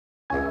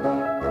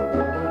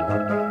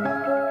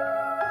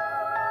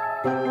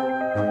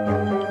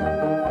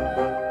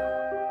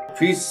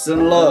Peace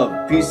and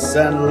love, peace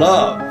and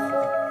love.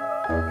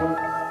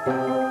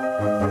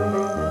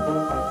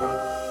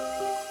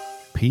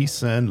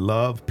 Peace and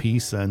love,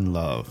 peace and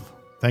love.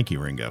 Thank you,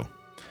 Ringo.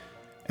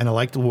 And I'd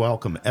like to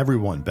welcome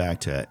everyone back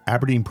to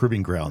Aberdeen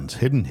Proving Ground's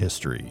Hidden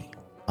History.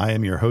 I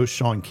am your host,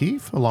 Sean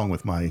Keefe, along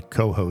with my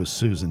co-host,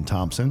 Susan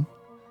Thompson.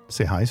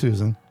 Say hi,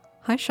 Susan.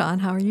 Hi, Sean.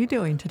 How are you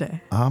doing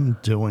today? I'm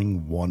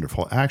doing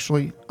wonderful.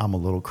 Actually, I'm a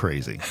little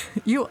crazy.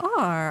 You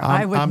are.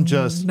 I would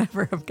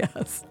never have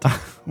guessed.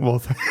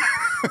 Well,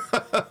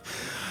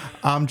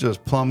 I'm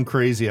just plumb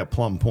crazy at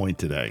Plumb Point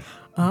today.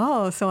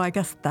 Oh, so I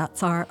guess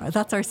that's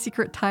our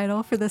secret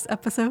title for this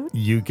episode?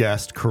 You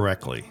guessed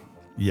correctly.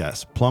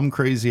 Yes, plumb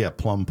crazy at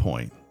Plumb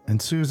Point. And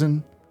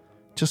Susan,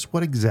 just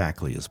what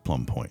exactly is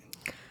Plumb Point?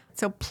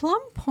 So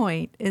Plumb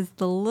Point is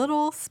the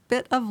little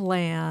spit of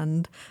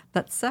land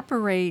that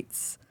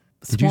separates...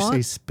 Did you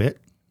say spit?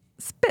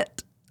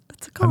 Spit.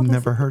 I've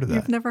never heard of that.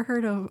 You've never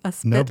heard of a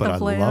spit of land?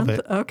 No, but I love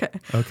it.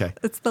 Okay.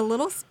 It's the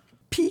little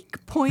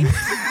peak point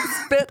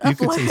spit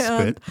of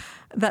land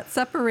that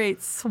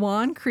separates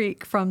Swan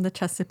Creek from the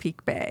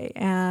Chesapeake Bay.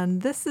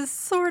 And this is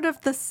sort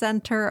of the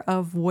center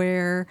of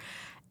where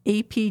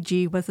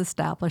APG was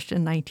established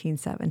in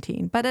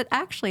 1917. But it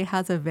actually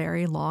has a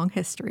very long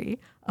history,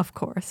 of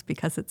course,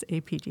 because it's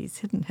APG's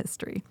hidden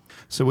history.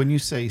 So when you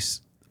say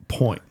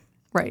point,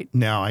 right.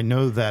 Now, I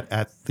know that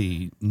at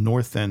the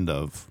north end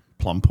of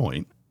Plumb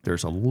Point,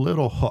 there's a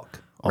little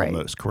hook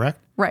almost, correct?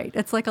 Right.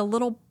 It's like a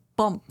little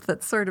bump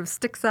that sort of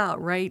sticks out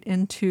right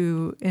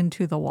into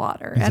the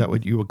water. Is that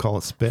what you would call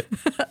a spit?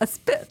 A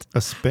spit.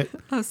 A spit?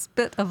 A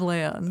spit of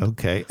land.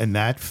 Okay. And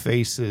that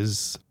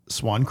faces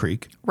Swan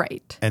Creek.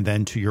 Right. And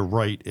then to your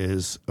right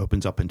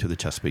opens up into the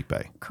Chesapeake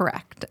Bay.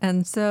 Correct.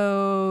 And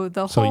so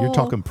So you're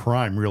talking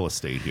prime real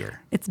estate here.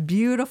 It's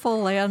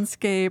beautiful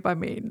landscape. I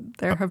mean,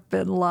 there have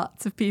been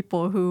lots of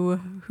people who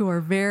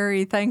are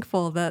very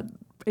thankful that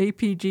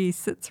APG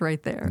sits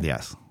right there.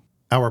 Yes.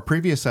 Our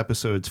previous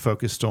episodes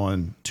focused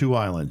on two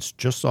islands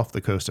just off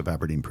the coast of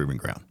Aberdeen Proving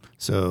Ground.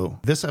 So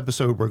this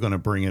episode, we're going to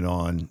bring it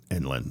on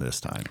inland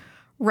this time.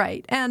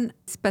 Right. And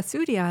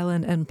Spasudi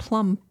Island and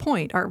Plumb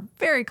Point are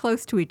very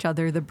close to each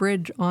other. The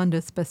bridge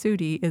onto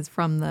Spasudi is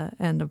from the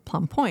end of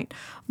Plumb Point.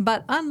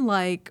 But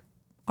unlike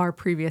our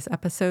previous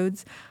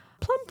episodes,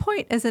 Plumb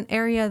Point is an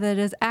area that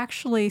is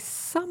actually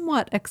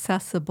somewhat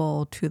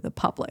accessible to the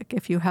public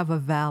if you have a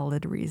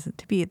valid reason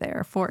to be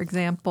there. For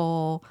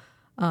example,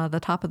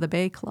 the Top of the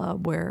Bay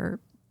Club, where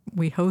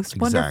we host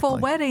wonderful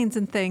weddings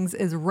and things,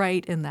 is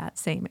right in that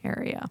same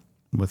area.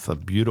 With a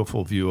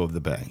beautiful view of the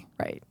bay.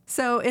 Right.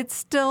 So it's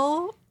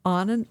still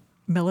on a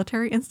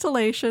military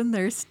installation.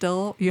 There's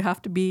still, you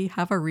have to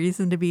have a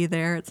reason to be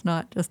there. It's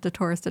not just a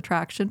tourist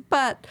attraction.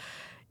 But,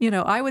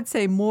 I would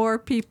say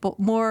more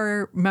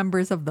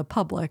members of the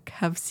public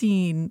have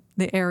seen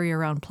the area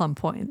around Plumb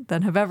Point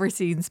than have ever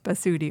seen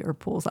Spasudi or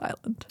Pools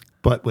Island.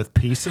 But with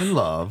peace and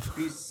love.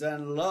 Peace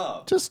and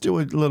love. Just do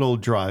a little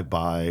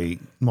drive-by.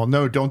 Well,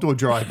 no, don't do a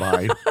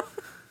drive-by.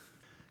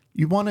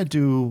 You want to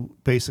do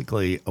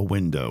basically a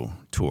window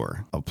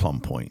tour of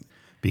Plumb Point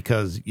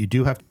because you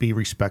do have to be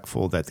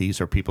respectful that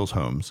these are people's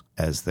homes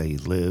as they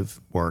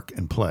live, work,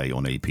 and play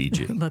on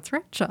APG. That's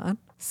right, Sean.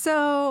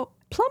 So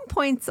Plumb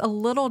Point's a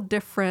little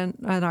different,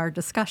 and our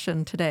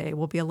discussion today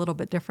will be a little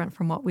bit different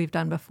from what we've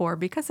done before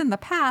because in the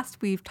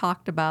past we've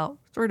talked about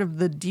sort of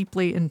the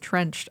deeply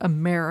entrenched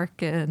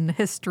American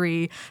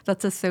history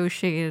that's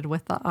associated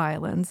with the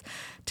islands.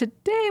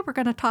 Today we're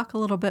going to talk a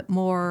little bit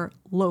more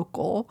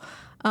local.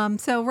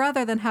 So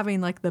rather than having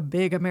like the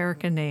big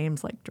American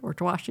names like George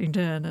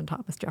Washington and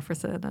Thomas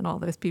Jefferson and all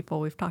those people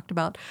we've talked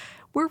about,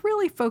 we're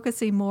really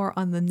focusing more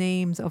on the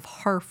names of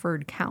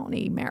Harford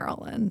County,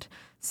 Maryland.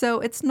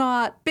 So it's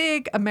not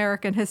big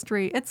American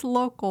history, it's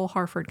local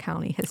Harford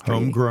County history.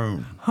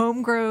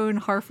 Homegrown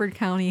Harford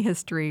County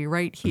history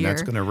right here. And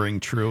that's going to ring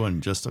true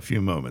in just a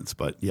few moments,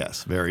 but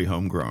yes, very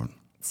homegrown.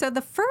 So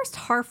the first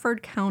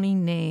Harford County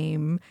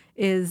name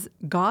is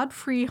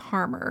Godfrey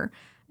Harmer.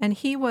 And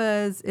he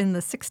was in the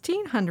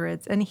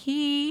 1600s, and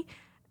he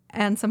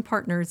and some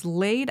partners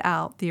laid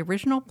out the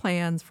original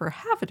plans for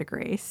Havre de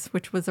Grace,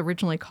 which was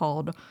originally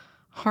called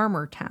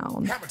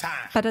Harmertown.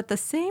 But at the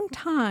same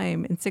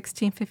time, in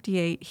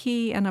 1658,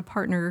 he and a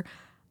partner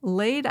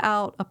laid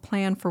out a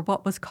plan for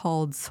what was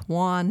called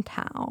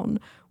Swantown,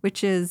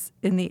 which is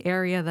in the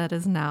area that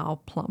is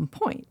now Plumb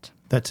Point.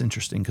 That's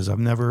interesting because I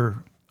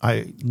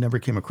never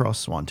came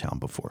across Swantown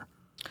before.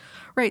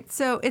 Right.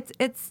 So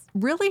it's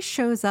really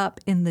shows up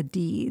in the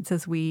deeds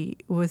as we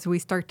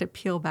start to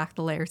peel back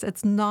the layers.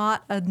 It's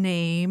not a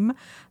name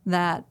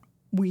that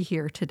we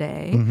hear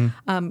today.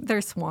 Mm-hmm.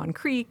 There's Swan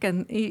Creek,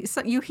 and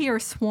you hear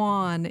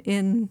Swan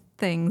in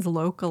things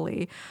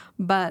locally,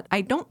 but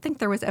I don't think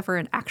there was ever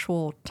an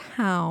actual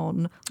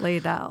town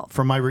laid out.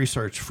 From my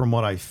research, from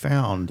what I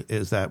found,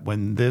 is that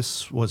when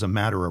this was a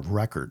matter of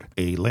record,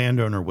 a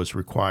landowner was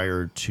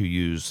required to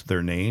use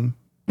their name,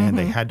 and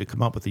they had to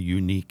come up with a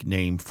unique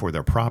name for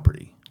their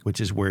property,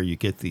 which is where you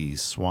get these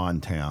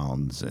Swan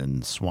Towns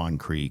and Swan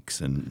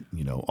Creeks and,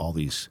 all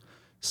these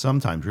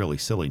sometimes really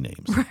silly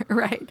names.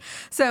 Right.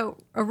 So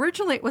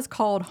originally it was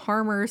called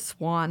Harmer's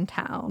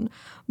Swantown,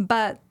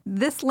 but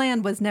this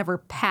land was never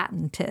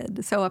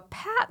patented. So a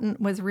patent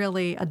was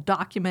really a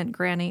document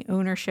granting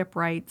ownership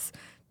rights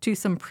to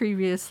some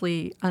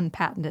previously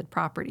unpatented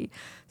property.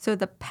 So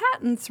the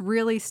patents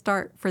really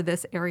start for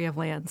this area of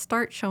land,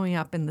 start showing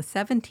up in the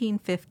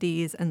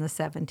 1750s and the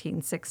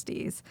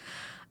 1760s.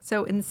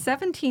 So in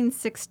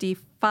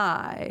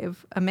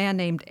 1765, a man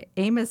named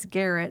Amos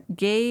Garrett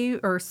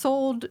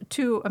sold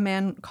to a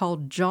man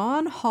called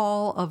John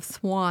Hall of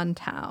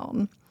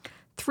Swantown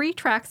 3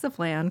 tracts of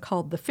land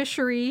called the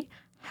Fishery,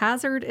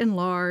 Hazard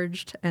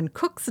Enlarged, and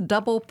Cook's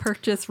Double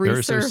Purchase Resurveyed.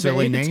 There's those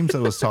silly names I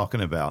was talking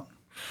about.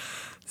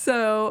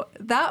 So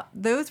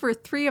those were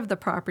 3 of the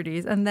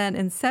properties. And then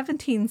in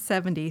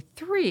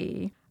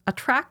 1773, a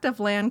tract of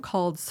land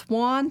called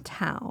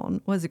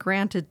Swantown was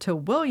granted to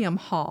William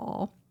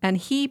Hall, and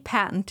he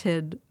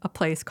patented a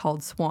place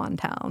called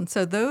Swantown.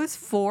 So those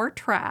 4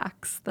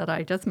 tracts that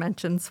I just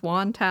mentioned,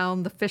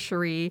 Swantown, the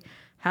Fishery,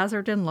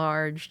 Hazard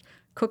Enlarged,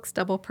 Cook's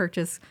Double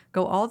Purchase,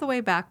 go all the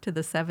way back to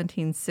the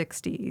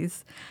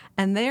 1760s.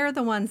 And they're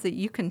the ones that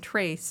you can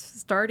trace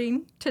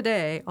starting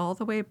today all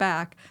the way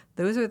back.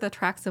 Those are the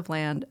tracts of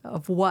land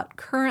of what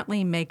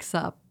currently makes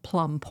up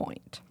Plumb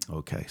Point.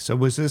 Okay. So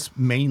was this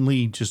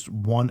mainly just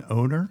one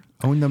owner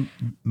owned the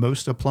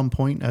most of Plumb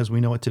Point as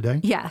we know it today?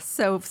 Yes.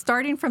 So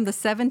starting from the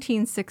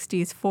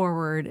 1760s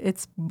forward,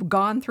 it's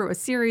gone through a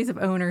series of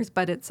owners,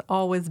 but it's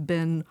always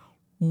been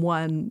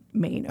one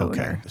main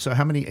owner. Okay. So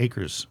how many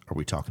acres are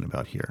we talking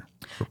about here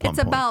for Plumb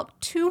It's Point?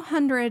 about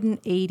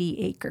 280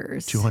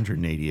 acres.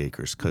 280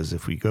 acres. Because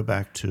if we go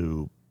back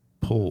to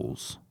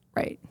Pools,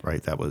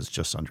 Right. that was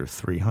just under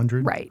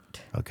 300? Right.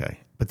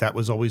 Okay. But that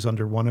was always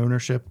under one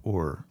ownership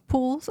or?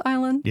 Pools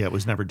Island? Yeah, it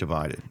was never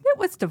divided. It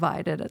was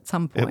divided at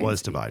some point. It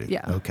was divided.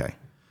 Yeah. Okay.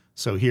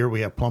 So here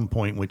we have Plumb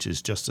Point, which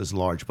is just as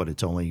large, but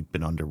it's only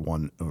been under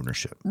one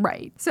ownership.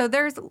 Right. So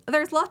there's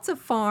lots of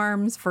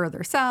farms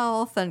further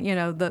south, and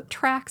the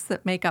tracts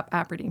that make up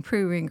Aberdeen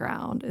Proving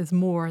Ground is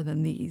more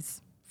than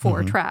these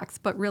 4 tracts.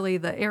 But really,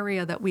 the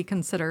area that we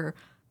consider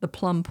the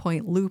Plumb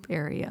Point Loop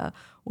area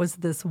was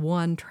this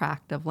one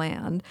tract of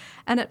land,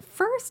 and at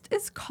first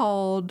it's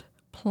called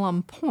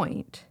Plumb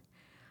Point.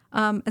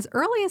 As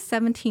early as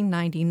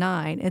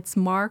 1799, it's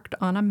marked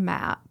on a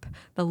map.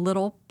 The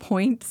little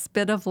point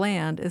spit of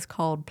land is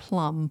called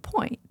Plumb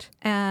Point.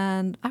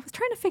 And I was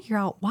trying to figure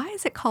out, why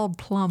is it called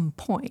Plumb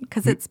Point?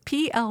 Because it's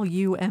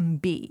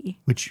Plumb.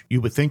 Which you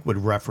would think would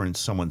reference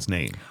someone's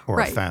name or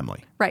a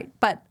family. Right.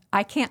 But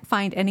I can't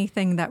find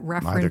anything that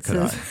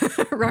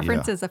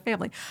references a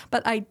family.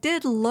 But I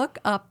did look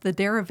up the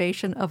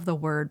derivation of the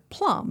word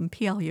plumb,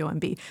 Plumb,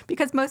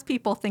 because most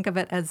people think of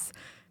it as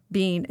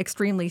being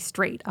extremely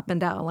straight up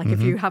and down. Like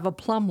if you have a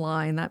plumb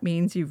line, that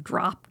means you've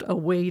dropped a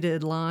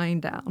weighted line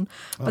down.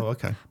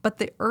 Okay. But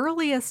the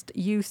earliest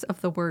use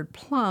of the word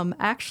plumb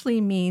actually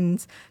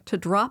means to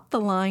drop the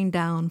line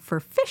down for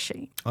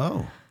fishing.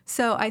 Oh.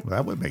 So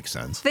that would make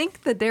sense.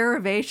 think the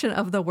derivation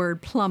of the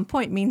word Plumb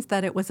Point means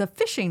that it was a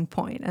fishing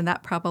point, and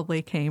that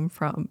probably came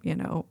from,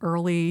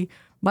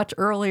 much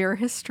earlier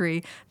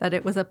history, that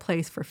it was a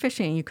place for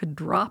fishing. You could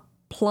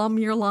plumb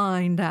your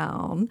line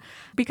down,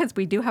 because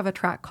we do have a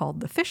tract called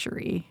the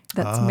Fishery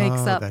that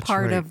makes up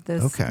part of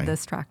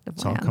this tract of land.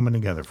 It's all coming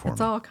together for me.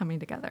 It's all coming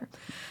together.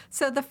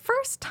 So the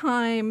first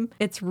time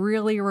it's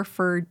really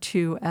referred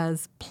to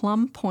as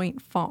Plumb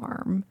Point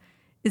Farm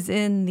is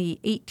in the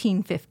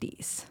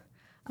 1850s.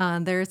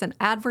 There's an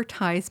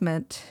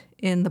advertisement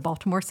in the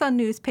Baltimore Sun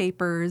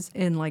newspapers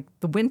in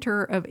the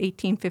winter of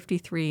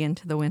 1853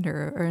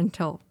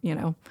 until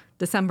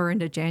December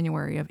into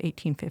January of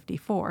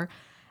 1854.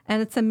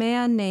 And it's a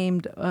man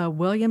named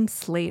William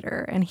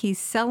Slater, and he's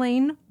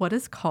selling what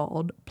is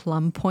called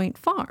Plumb Point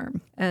Farm.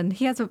 And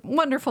he has a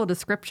wonderful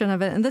description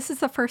of it. And this is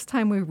the first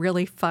time we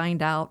really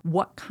find out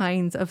what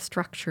kinds of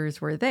structures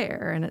were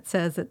there. And it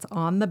says it's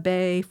on the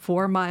bay,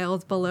 4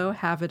 miles below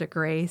Havre de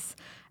Grace,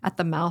 at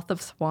the mouth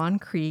of Swan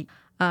Creek.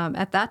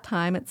 At that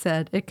time, it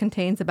said it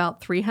contains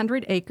about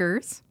 300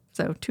 acres,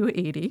 so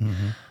 280,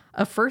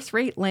 of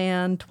first-rate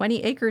land,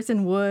 20 acres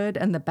in wood,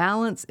 and the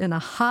balance in a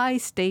high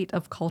state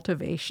of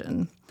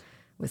cultivation.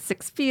 With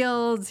 6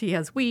 fields, he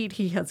has wheat,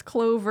 he has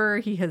clover,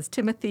 he has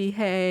Timothy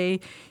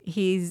hay.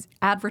 He's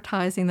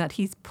advertising that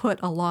he's put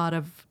a lot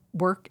of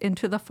work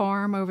into the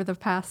farm over the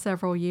past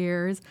several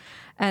years.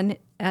 And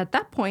at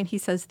that point, he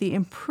says the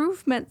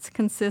improvements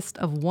consist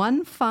of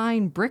 1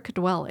 fine brick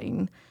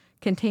dwelling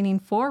containing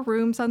 4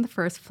 rooms on the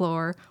first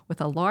floor with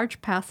a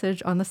large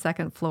passage on the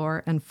second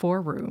floor and 4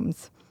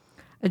 rooms.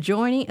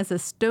 Adjoining is a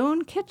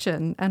stone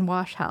kitchen and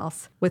wash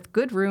house with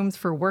good rooms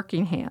for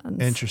working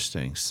hands.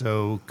 Interesting.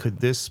 So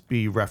could this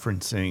be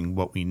referencing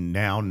what we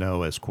now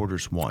know as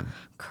Quarters 1?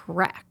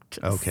 Correct.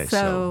 Okay.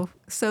 So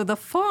the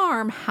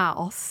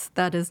farmhouse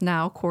that is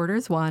now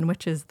Quarters 1,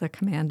 which is the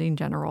commanding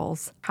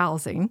general's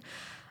housing,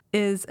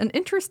 is an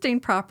interesting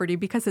property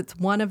because it's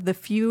one of the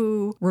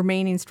few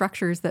remaining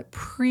structures that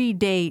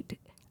predate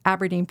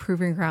Aberdeen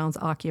Proving Ground's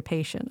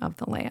occupation of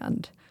the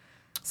land.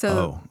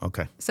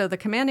 Okay. So the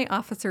commanding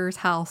officer's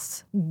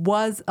house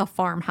was a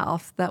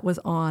farmhouse that was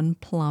on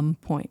Plum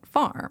Point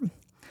Farm.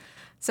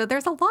 So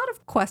there's a lot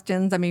of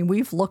questions. I mean,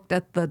 we've looked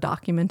at the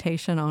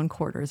documentation on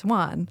Quarters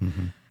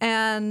 1,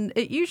 and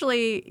it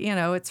usually,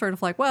 it's sort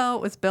of like, well,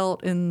 it was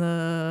built in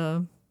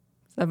the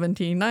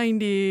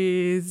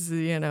 1790s,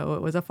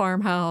 it was a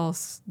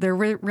farmhouse. There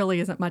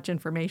really isn't much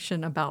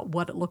information about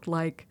what it looked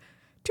like.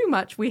 Too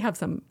much. We have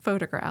some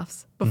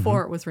photographs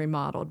before it was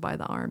remodeled by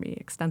the Army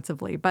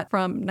extensively. But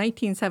from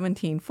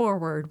 1917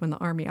 forward, when the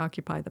Army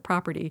occupied the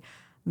property,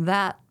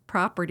 that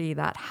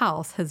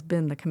house has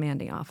been the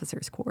commanding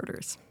officer's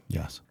quarters.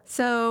 Yes.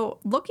 So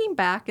looking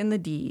back in the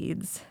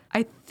deeds,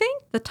 I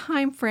think the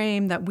time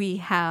frame that we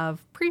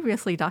have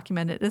previously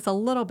documented is a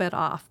little bit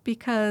off,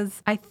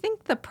 because I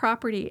think the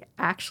property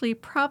actually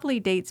probably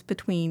dates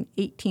between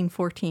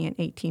 1814 and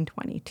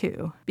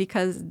 1822.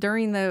 Because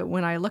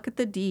when I look at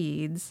the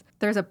deeds,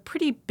 there's a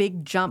pretty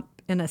big jump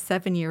in a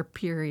 7-year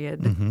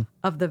period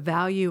of the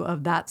value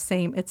of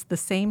it's the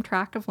same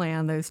tract of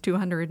land, those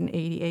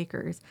 280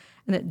 acres,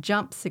 and it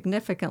jumps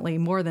significantly,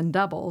 more than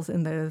doubles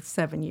in the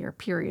 7-year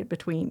period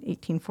between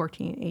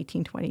 1814 and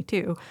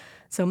 1822.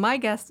 So my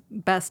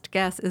best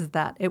guess is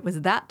that it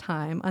was that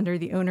time, under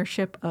the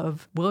ownership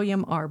of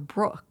William R.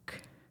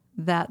 Brooke,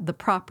 that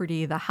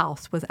the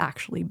house was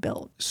actually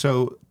built.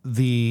 So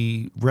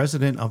the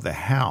resident of the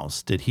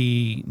house, did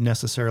he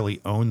necessarily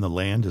own the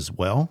land as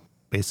well?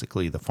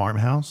 Basically the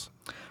farmhouse?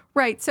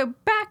 Right. So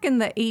back in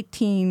the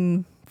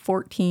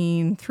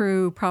 1814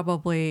 through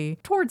probably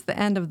towards the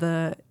end of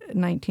the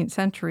 19th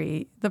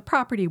century, the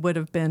property would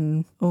have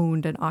been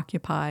owned and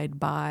occupied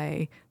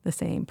by the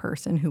same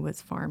person who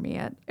was farming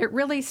it. It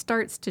really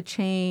starts to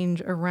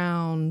change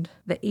around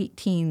the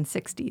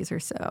 1860s or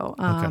so,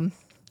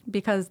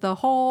 because the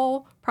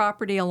whole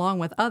property, along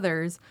with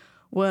others,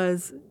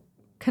 was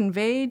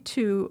conveyed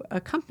to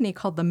a company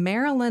called the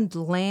Maryland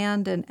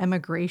Land and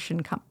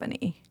Emigration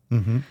Company.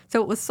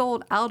 So it was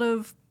sold out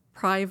of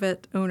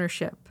private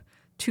ownership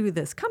to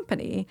this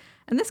company.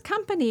 And this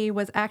company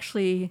was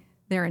actually,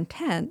 their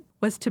intent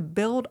was to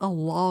build a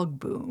log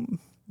boom.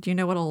 Do you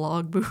know what a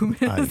log boom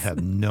is? I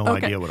have no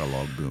idea what a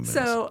log boom is.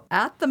 So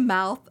at the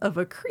mouth of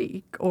a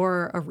creek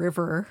or a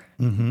river,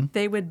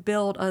 they would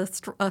build a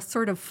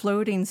sort of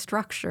floating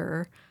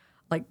structure,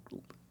 like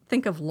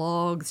think of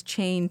logs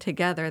chained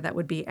together that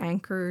would be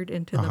anchored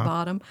into the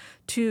bottom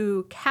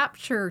to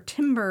capture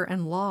timber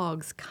and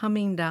logs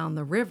coming down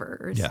the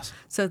rivers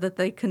so that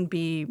they can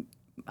be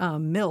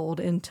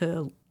milled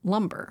into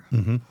lumber.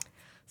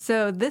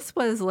 So this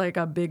was like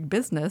a big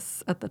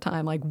business at the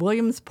time. Like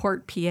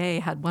Williamsport, PA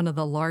had one of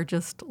the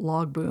largest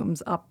log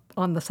booms up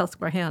on the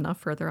Susquehanna,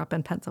 further up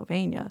in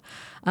Pennsylvania,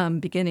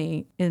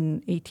 beginning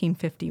in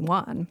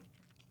 1851.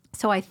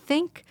 So I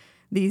think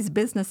these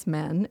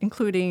businessmen,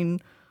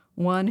 including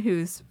one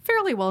who's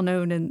fairly well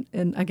known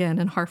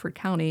in Harford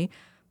County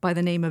by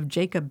the name of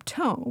Jacob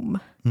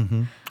Tome.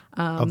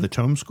 Of the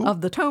Tome School?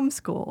 Of the Tome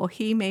School.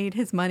 He made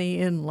his money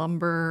in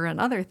lumber and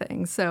other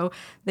things. So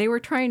they were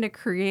trying to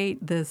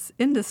create this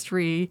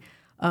industry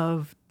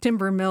of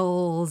timber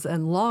mills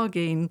and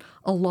logging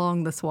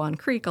along the Swan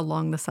Creek,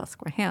 along the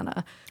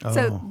Susquehanna.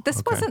 So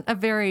this wasn't a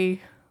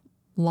very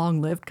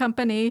long-lived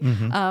company.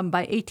 By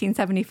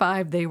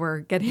 1875, they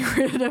were getting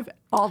rid of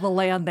all the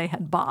land they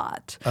had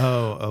bought.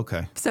 Oh,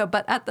 okay. So,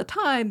 but at the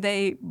time,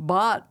 they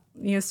bought,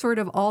 sort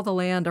of all the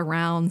land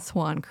around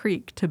Swan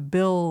Creek to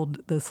build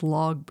this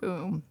log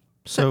boom.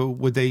 So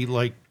would they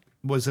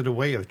was it a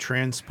way of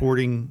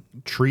transporting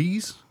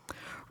trees?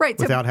 Right.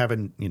 Without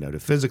having, to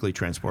physically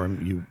transport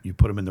them, you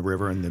put them in the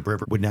river, and the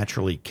river would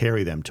naturally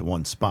carry them to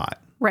one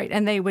spot. Right.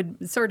 And they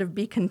would sort of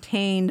be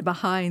contained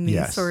behind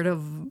these sort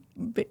of,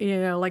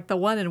 like the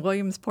one in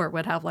Williamsport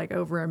would have like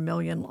over 1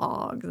 million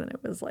logs, and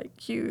it was like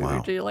huge.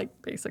 Wow.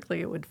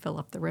 Basically it would fill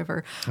up the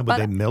river. But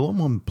they mill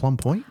them on Plum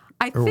Point?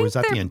 Or was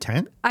that the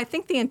intent? I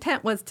think the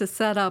intent was to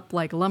set up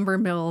like lumber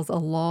mills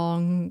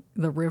along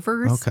the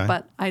rivers,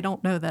 but I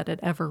don't know that it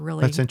ever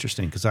really... That's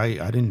interesting, because I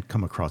didn't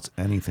come across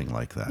anything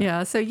like that.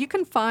 Yeah, so you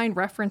can find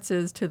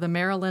references to the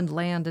Maryland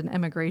Land and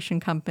Emigration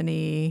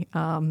Company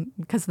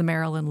because the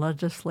Maryland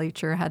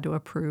legislature had to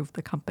approve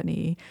the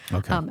company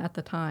at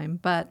the time,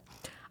 but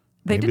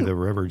Maybe the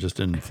river just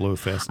didn't flow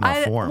fast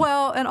enough for them.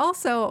 Well, and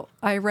also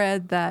I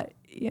read that,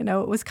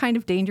 it was kind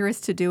of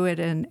dangerous to do it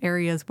in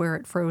areas where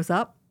it froze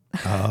up.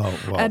 Oh,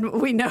 well.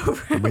 And we know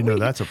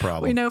that's a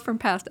problem. We know from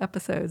past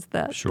episodes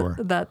that Sure.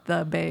 that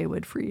the bay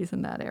would freeze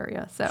in that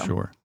area. So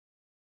Sure.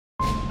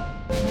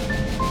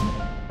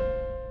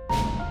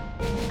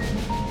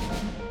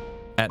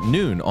 At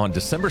noon on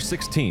December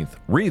 16th,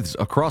 Wreaths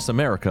Across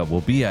America will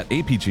be at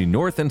APG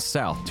North and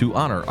South to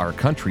honor our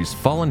country's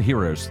fallen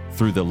heroes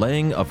through the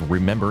laying of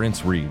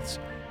remembrance wreaths.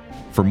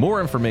 For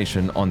more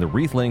information on the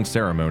wreath-laying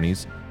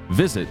ceremonies,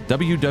 visit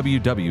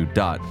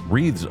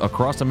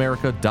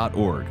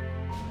www.wreathsacrossamerica.org.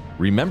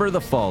 Remember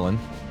the fallen,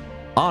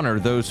 honor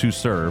those who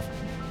serve,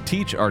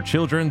 teach our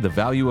children the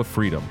value of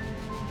freedom,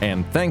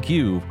 and thank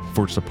you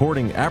for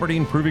supporting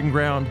Aberdeen Proving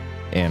Ground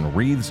and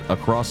Wreaths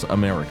Across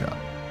America.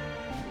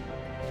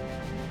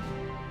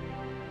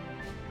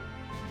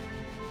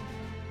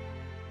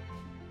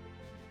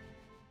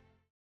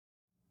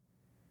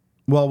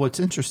 Well, what's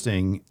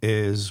interesting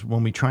is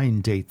when we try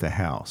and date the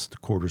house, the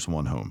quarters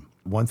one home,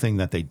 one thing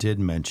that they did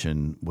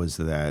mention was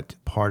that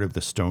part of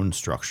the stone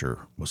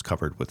structure was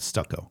covered with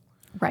stucco.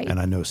 Right. And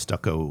I know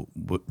stucco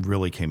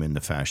really came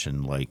into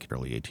fashion like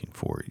early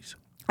 1840s.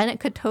 And it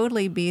could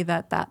totally be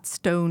that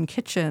stone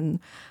kitchen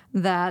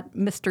that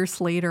Mr.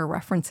 Slater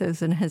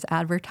references in his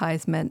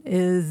advertisement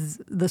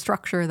is the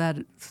structure that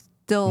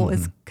still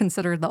is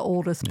considered the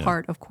oldest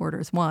part of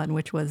quarters one,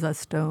 which was a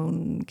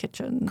stone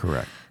kitchen.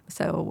 Correct.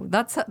 So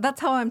that's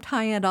how I'm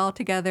tying it all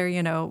together.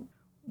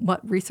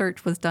 What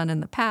research was done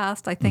in the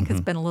past, I think, has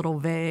been a little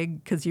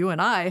vague because you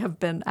and I have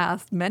been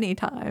asked many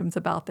times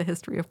about the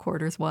history of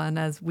quarters one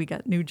as we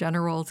get new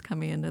generals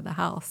coming into the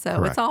house. So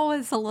Correct. It's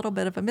always a little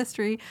bit of a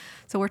mystery.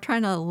 So we're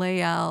trying to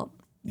lay out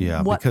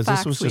what because this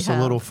facts was we just have.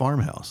 a little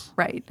farmhouse.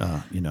 Right.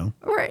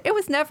 Right. It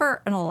was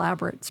never an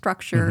elaborate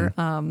structure.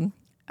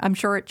 I'm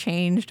sure it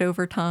changed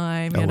over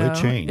time. It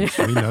changed.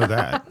 We know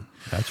that.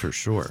 That's for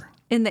sure.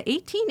 In the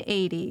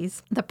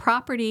 1880s, the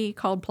property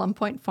called Plum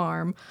Point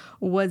Farm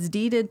was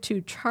deeded to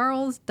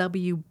Charles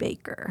W.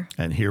 Baker.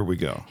 And here we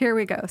go.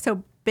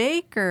 So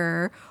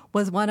Baker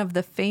was one of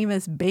the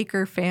famous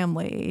Baker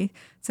family.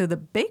 So the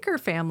Baker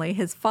family,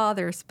 his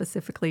father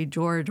specifically,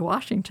 George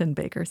Washington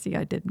Baker. See,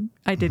 I did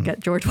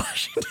get George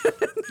Washington.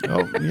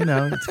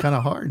 It's kind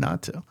of hard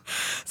not to.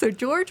 So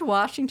George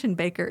Washington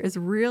Baker is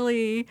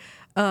really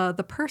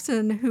the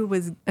person who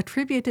was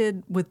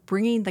attributed with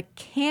bringing the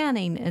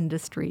canning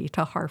industry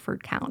to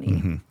Harford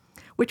County,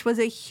 which was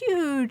a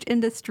huge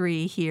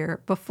industry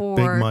here before.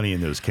 Big money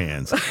in those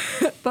cans.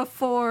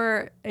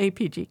 Before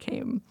APG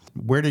came.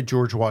 Where did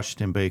George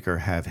Washington Baker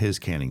have his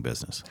canning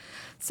business?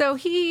 So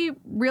he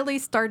really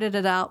started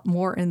it out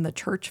more in the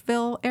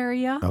Churchville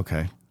area.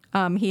 Okay.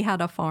 He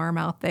had a farm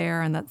out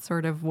there, and that's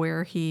sort of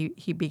where he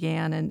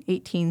began in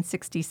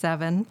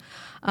 1867,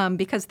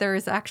 because there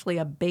is actually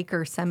a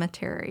Baker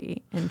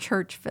cemetery in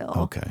Churchville.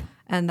 Okay.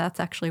 And that's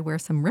actually where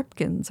some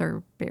Ripkins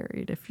are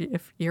buried.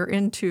 If you're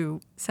into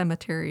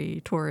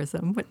cemetery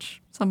tourism,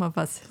 which some of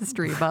us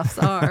history buffs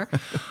are.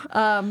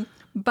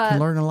 But you can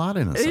learn a lot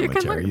in a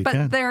cemetery.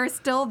 But there's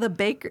still the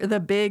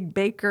big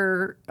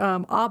Baker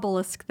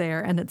obelisk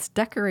there, and it's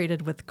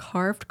decorated with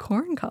carved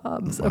corn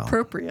cobs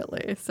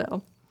appropriately.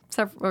 So,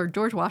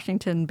 George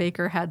Washington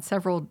Baker had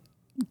several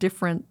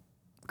different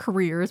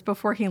careers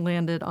before he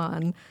landed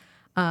on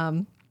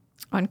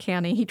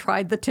canning. He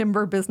tried the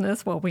timber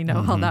business. Well, we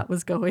know how that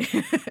was going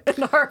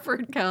in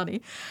Harford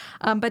County.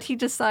 But he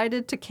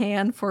decided to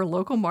can for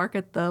local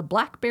market the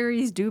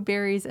blackberries,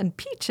 dewberries, and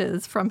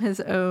peaches from his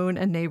own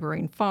and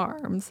neighboring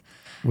farms.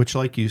 Which,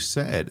 like you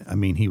said,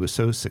 he was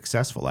so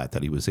successful at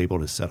that he was able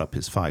to set up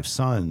his 5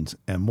 sons.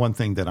 And one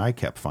thing that I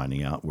kept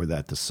finding out were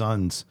that the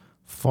sons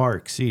far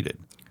exceeded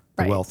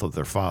the wealth of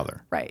their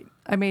father. Right.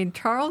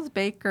 Charles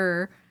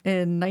Baker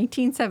in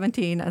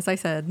 1917, as I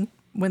said,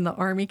 when the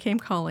Army came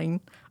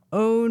calling,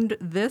 owned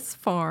this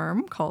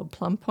farm called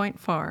Plum Point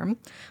Farm,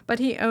 but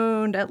he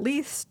owned at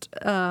least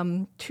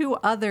 2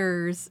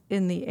 others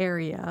in the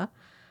area.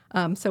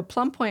 So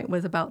Plum Point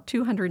was about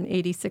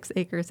 286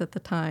 acres at the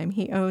time.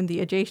 He owned the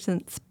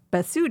adjacent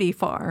Spasuti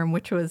Farm,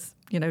 which was,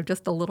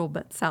 just a little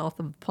bit south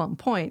of Plum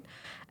Point.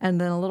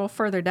 And then a little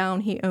further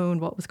down, he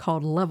owned what was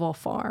called Level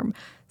Farm.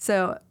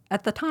 So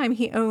at the time,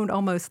 he owned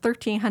almost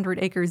 1,300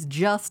 acres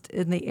just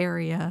in the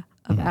area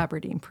of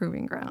Aberdeen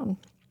Proving Ground.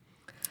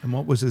 And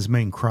what was his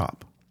main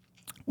crop?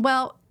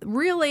 Well,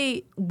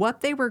 really, what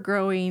they were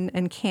growing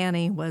and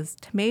canning was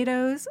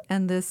tomatoes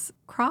and this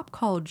crop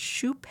called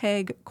shoe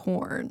peg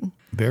corn.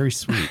 Very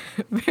sweet,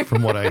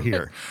 from what I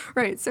hear.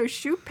 Right. So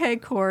shoe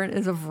peg corn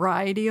is a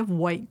variety of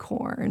white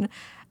corn.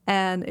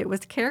 And it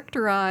was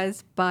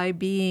characterized by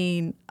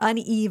being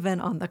uneven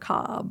on the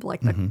cob.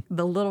 Like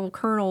the little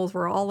kernels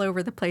were all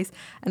over the place.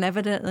 And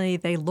evidently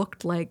they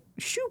looked like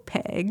shoe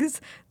pegs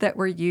that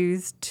were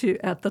used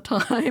at the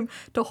time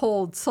to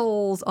hold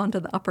soles onto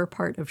the upper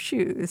part of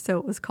shoes. So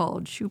it was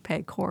called shoe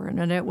peg corn.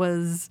 And it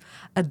was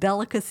a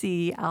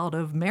delicacy out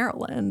of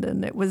Maryland.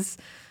 And it was...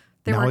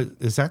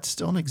 Is that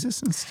still in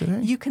existence today?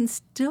 You can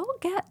still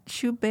get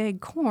shoe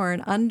peg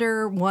corn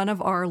under one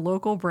of our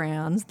local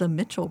brands, the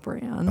Mitchell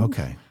brand.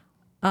 Okay.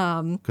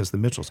 Because the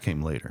Mitchells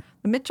came later.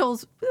 The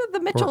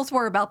Mitchells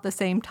were about the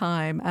same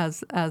time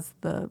as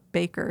the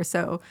Baker.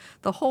 So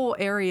the whole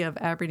area of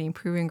Aberdeen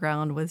Proving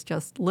Ground was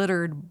just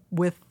littered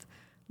with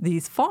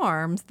these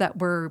farms that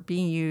were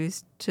being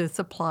used to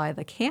supply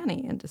the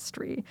canning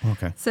industry.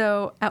 Okay.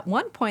 So at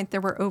one point,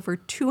 there were over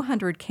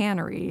 200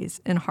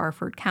 canneries in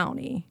Harford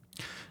County.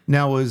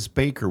 Now,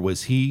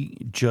 was he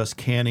just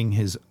canning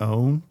his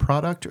own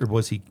product, or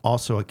was he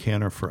also a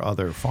canner for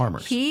other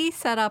farmers? He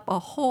set up a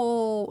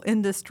whole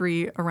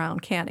industry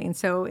around canning.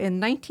 So in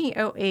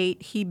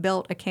 1908, he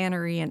built a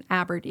cannery in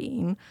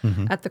Aberdeen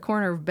at the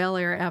corner of Bel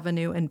Air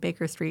Avenue and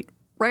Baker Street,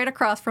 right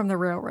across from the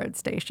railroad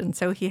station.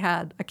 So he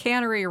had a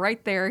cannery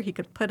right there. He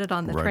could put it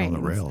on the trains. Right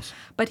on the rails.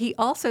 But he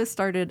also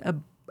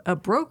started a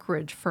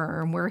brokerage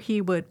firm where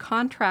he would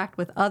contract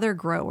with other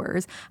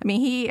growers. I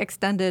mean, he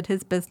extended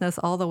his business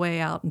all the way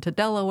out into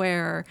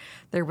Delaware.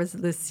 There was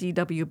this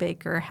C.W.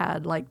 Baker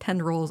had like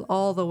tendrils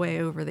all the way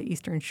over the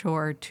Eastern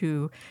Shore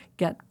to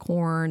get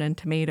corn and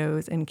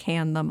tomatoes and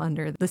can them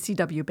under the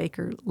C.W.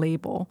 Baker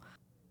label.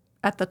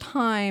 At the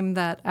time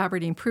that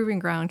Aberdeen Proving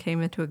Ground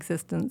came into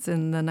existence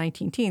in the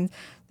 19-teens,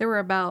 there were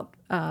about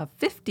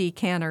 50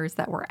 canners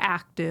that were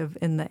active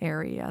in the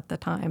area at the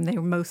time. They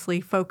were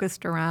mostly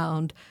focused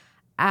around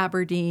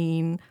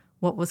Aberdeen,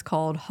 what was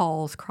called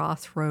Hall's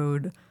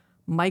Crossroad,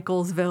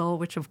 Michaelsville,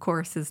 which of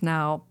course is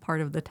now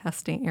part of the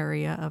testing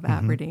area of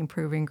Aberdeen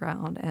Proving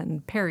Ground,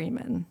 and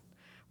Perryman,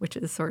 which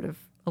is sort of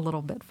a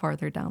little bit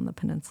farther down the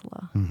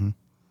peninsula.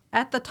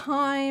 At the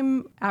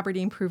time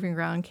Aberdeen Proving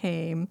Ground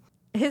came,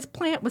 his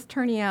plant was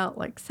turning out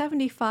like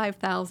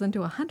 75,000 to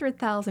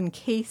 100,000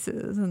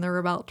 cases, and there were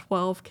about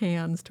 12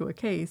 cans to a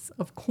case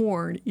of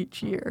corn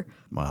each year.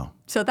 Wow.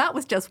 So that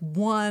was just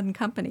one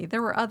company.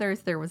 There were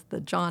others. There was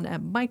the John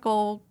M.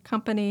 Michael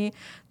Company.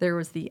 There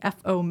was the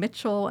F.O.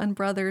 Mitchell and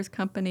Brothers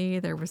Company.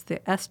 There was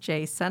the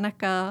S.J.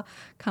 Seneca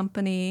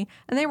Company.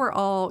 And they were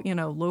all,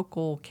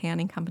 local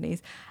canning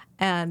companies.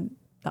 And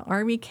the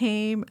Army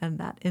came, and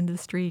that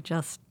industry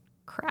just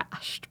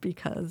crashed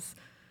because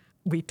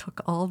we took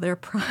all their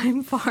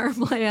prime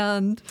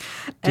farmland.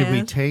 Did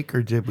we take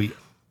or did we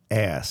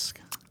ask?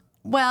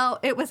 Well,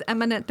 it was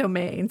eminent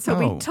domain, so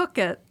we took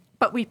it,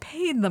 but we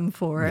paid them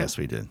for it. Yes,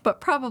 we did.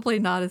 But probably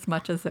not as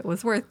much as it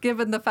was worth,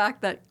 given the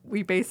fact that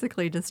we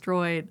basically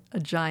destroyed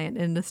a giant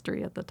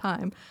industry at the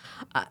time.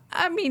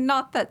 I mean,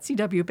 not that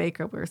C.W.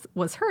 Baker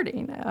was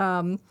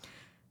hurting.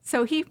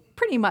 So he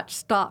pretty much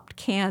stopped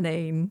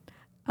canning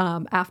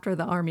after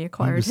the Army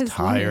acquired his land. He was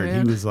tired.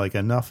 land. He was like,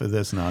 enough of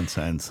this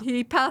nonsense.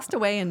 He passed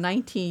away in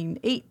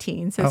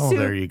 1918. So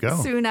there you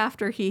go. Soon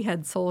after he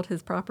had sold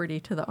his property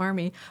to the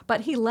Army.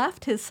 But he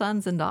left his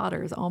sons and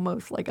daughters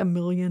almost like $1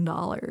 million.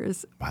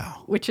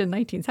 Wow. Which in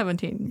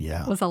 1917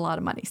 was a lot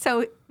of money.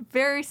 So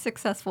very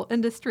successful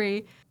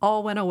industry,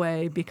 all went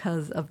away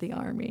because of the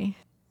Army.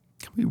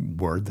 Can we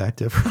word that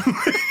differently?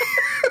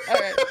 All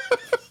right.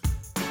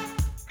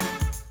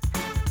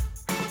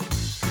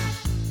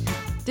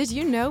 Did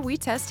you know we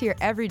test here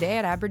every day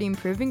at Aberdeen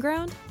Proving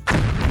Ground?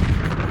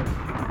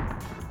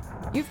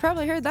 You've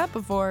probably heard that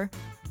before.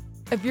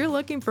 If you're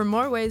looking for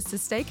more ways to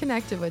stay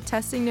connected with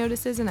testing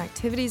notices and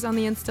activities on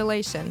the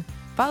installation,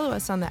 follow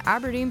us on the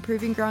Aberdeen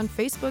Proving Ground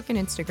Facebook and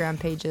Instagram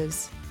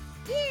pages.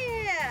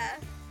 Yeah!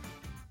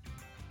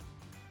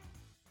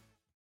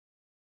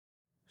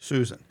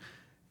 Susan,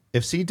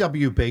 if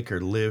C.W. Baker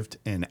lived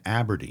in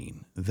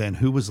Aberdeen, then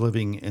who was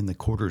living in the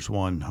Quarters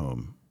 1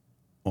 home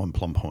on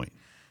Plum Point?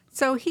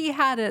 So he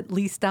had it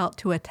leased out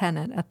to a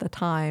tenant at the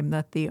time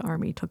that the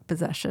Army took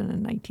possession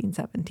in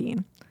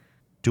 1917.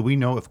 Do we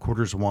know if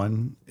Quarters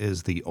 1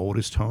 is the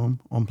oldest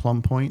home on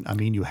Plum Point? I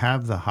mean, you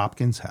have the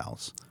Hopkins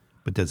house,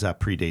 but does that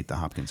predate the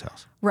Hopkins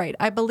house? Right.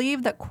 I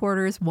believe that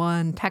Quarters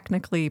 1,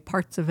 technically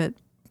parts of it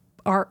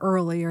are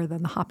earlier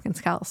than the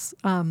Hopkins house.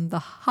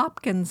 The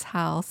Hopkins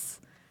house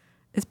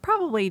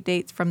probably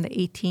dates from the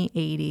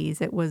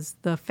 1880s. It was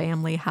the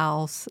family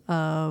house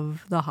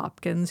of the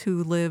Hopkins,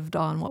 who lived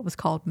on what was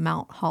called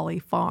Mount Holly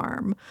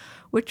Farm,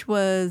 which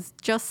was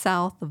just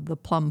south of the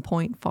Plum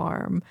Point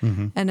Farm.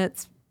 And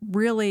it's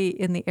really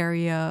in the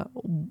area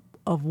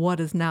of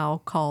what is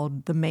now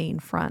called the main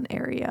front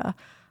area,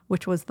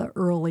 which was the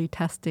early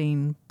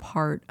testing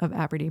part of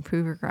Aberdeen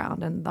Proving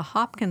Ground. And the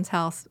Hopkins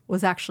house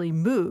was actually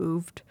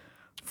moved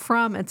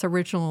from its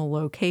original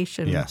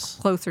location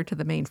closer to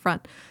the main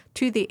front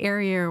to the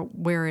area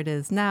where it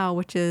is now,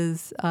 which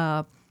is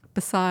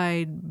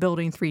beside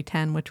Building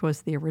 310, which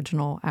was the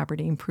original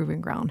Aberdeen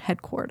Proving Ground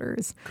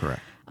headquarters.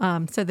 Correct.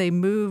 So they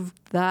moved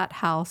that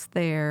house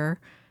there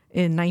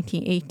in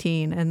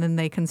 1918, and then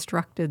they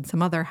constructed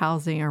some other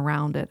housing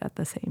around it at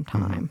the same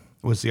time.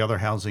 Was the other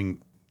housing,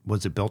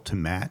 was it built to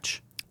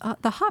match?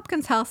 The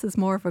Hopkins house is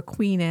more of a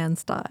Queen Anne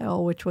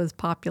style, which was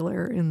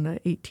popular in the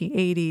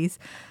 1880s.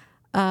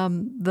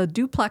 The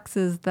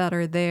duplexes that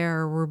are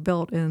there were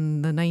built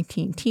in the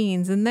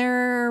 19-teens, and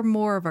they're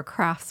more of a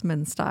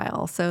craftsman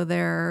style. So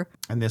they're...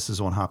 And this is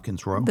on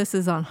Hopkins Row? This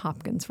is on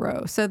Hopkins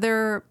Row. So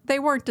they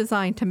weren't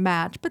designed to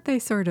match, but they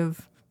sort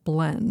of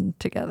blend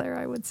together,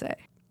 I would say.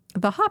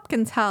 The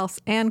Hopkins house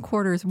and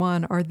Quarters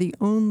 1 are the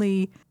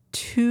only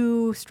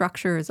two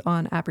structures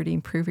on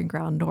Aberdeen Proving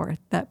Ground North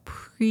that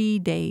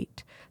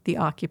predate the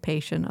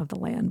occupation of the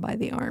land by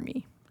the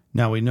Army.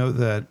 Now, we know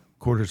that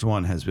Quarters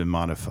 1 has been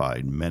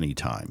modified many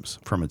times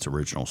from its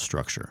original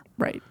structure.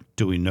 Right.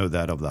 Do we know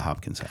that of the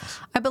Hopkins house?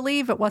 I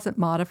believe it wasn't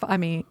modified. I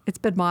mean, it's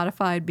been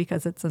modified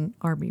because it's an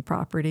Army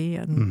property,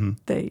 and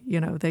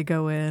they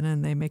go in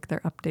and they make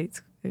their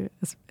updates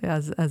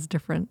as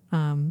different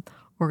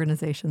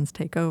organizations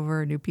take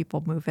over, new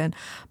people move in.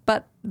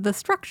 But the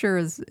structure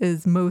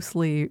is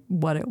mostly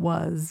what it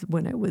was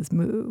when it was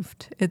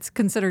moved. It's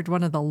considered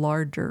one of the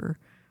larger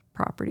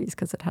properties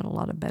because it had a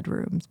lot of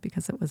bedrooms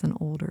because it was an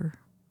older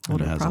And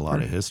it has property. a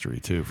lot of history,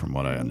 too, from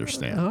what I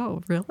understand.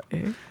 Oh,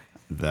 really?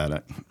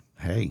 That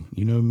Hey,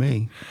 you know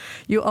me.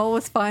 You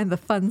always find the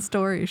fun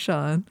stories,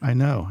 Sean, I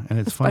know. And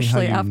it's Especially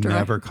funny how you after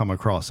never come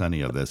across any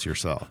of this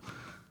yourself.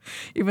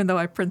 even though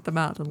I print them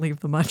out and leave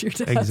them on your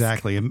desk.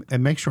 Exactly.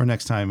 And make sure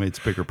next time it's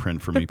bigger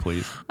print for me,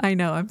 please. I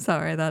know. I'm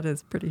sorry. That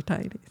is pretty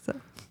tiny. So.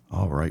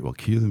 All right. Well,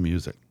 cue the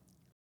music.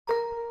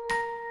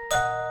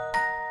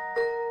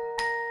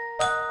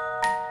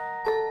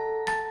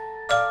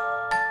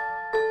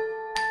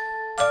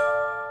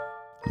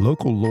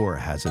 Local lore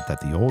has it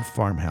that the old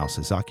farmhouse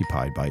is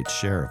occupied by its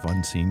share of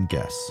unseen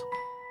guests.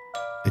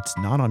 It's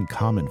not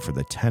uncommon for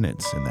the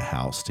tenants in the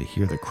house to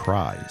hear the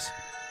cries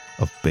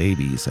of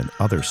babies and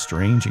other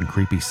strange and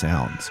creepy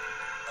sounds.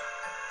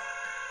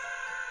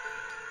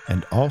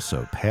 And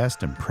also,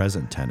 past and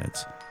present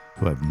tenants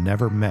who have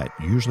never met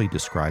usually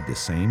describe the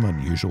same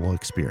unusual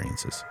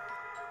experiences,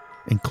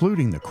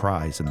 including the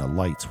cries and the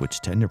lights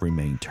which tend to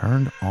remain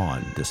turned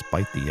on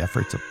despite the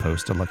efforts of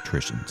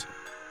post-electricians.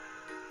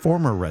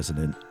 Former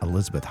resident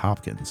Elizabeth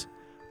Hopkins,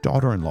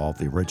 daughter-in-law of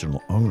the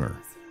original owner,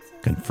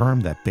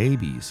 confirmed that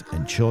babies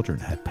and children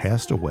had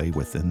passed away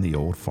within the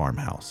old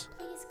farmhouse.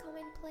 Please come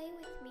and play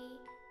with me.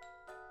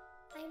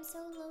 I'm so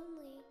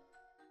lonely.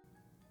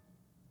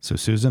 So,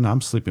 Susan,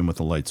 I'm sleeping with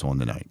the lights on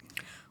tonight.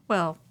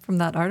 Well, from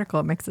that article,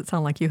 it makes it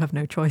sound like you have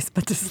no choice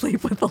but to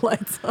sleep with the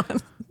lights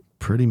on.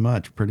 Pretty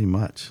much, pretty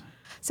much.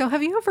 So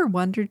have you ever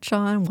wondered,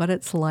 Sean, what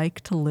it's like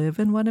to live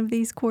in one of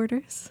these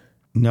quarters?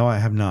 No, I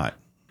have not.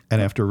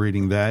 And after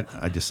reading that,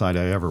 I decide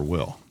I ever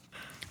will.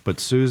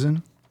 But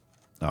Susan,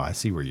 oh, I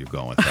see where you're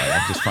going with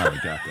that. I just finally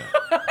got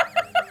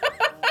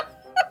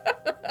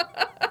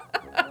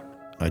that.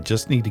 I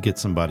just need to get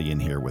somebody in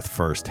here with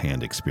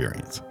first-hand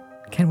experience.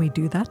 Can we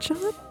do that,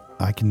 Sean?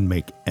 I can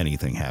make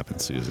anything happen,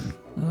 Susan.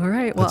 All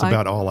right. Well, That's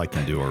about all I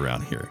can do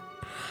around here.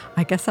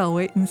 I guess I'll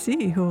wait and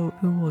see who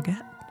we'll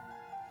get.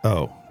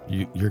 Oh,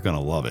 you're going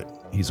to love it.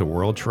 He's a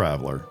world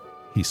traveler.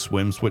 He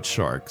swims with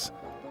sharks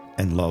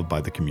and loved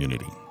by the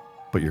community.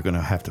 But you're going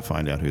to have to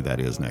find out who that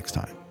is next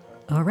time.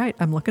 All right.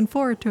 I'm looking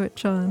forward to it,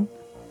 Sean.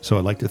 So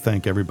I'd like to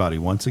thank everybody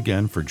once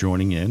again for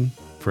joining in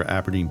for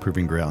Aberdeen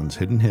Proving Ground's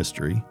Hidden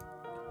History.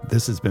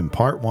 This has been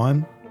part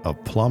 1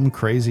 of Plumb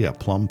Crazy at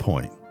Plumb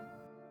Point.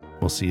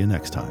 We'll see you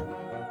next time.